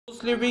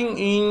Students living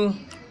in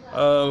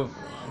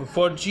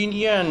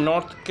Virginia and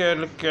North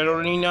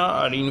Carolina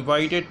are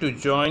invited to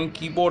join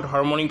keyboard,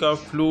 harmonica,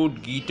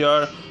 flute,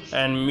 guitar,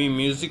 and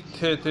music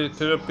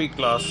therapy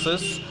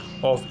classes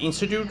of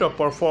Institute of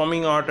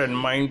Performing Art and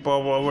Mind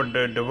Power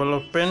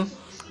Development.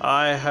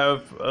 I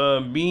have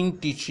been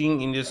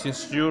teaching in this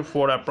institute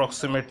for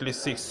approximately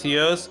 6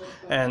 years,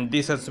 and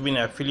this has been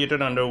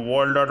affiliated under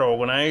World Art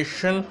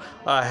Organization.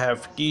 I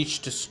have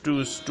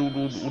taught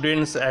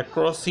students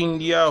across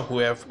India who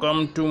have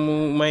come to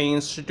my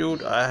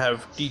institute. I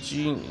have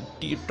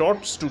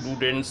taught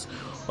students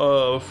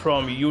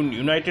from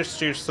United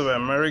States of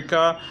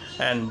America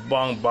and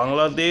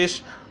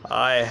Bangladesh.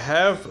 I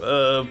have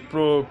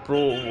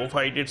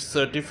provided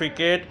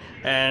certificate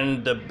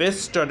and the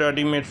best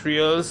study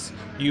materials.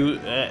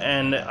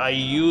 And I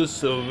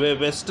use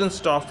Western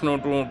staff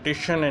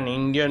notation and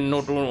Indian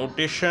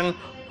notation.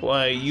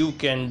 You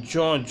can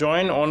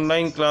join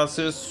online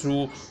classes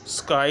through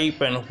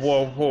Skype and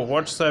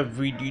WhatsApp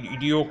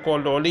video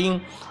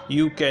calling.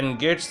 You can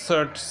get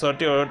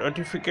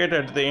certificate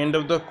at the end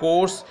of the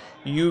course.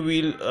 You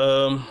will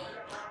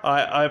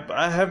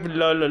I have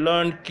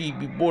learned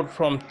keyboard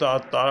from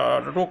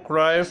Tarok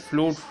Rai,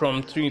 flute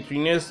from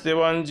Trines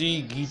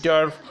Devanji,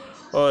 guitar,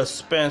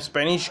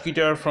 Spanish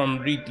guitar from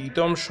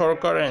Ritam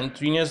Sarkar and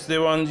Trines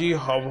Devanji,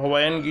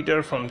 Hawaiian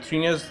guitar from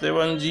Trines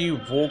Devanji,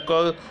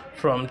 vocal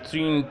from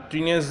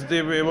Trines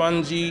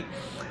Devanji,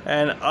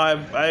 and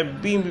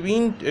I've been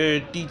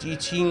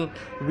teaching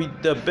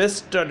with the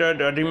best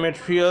study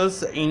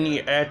materials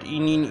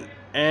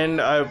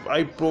and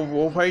I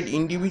provide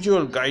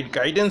individual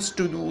guidance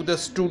to the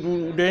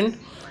student,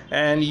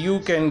 and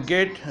you can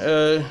get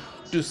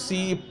to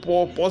see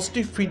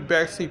positive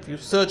feedbacks if you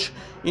search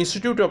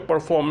Institute of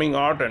Performing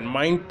Art and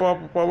Mind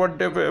Power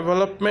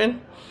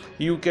Development.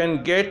 You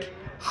can get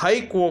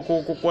high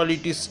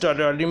quality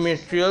study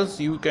materials.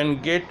 You can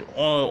get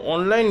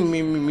online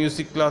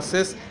music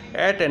classes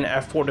at an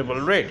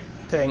affordable rate.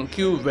 Thank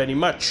you very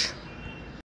much.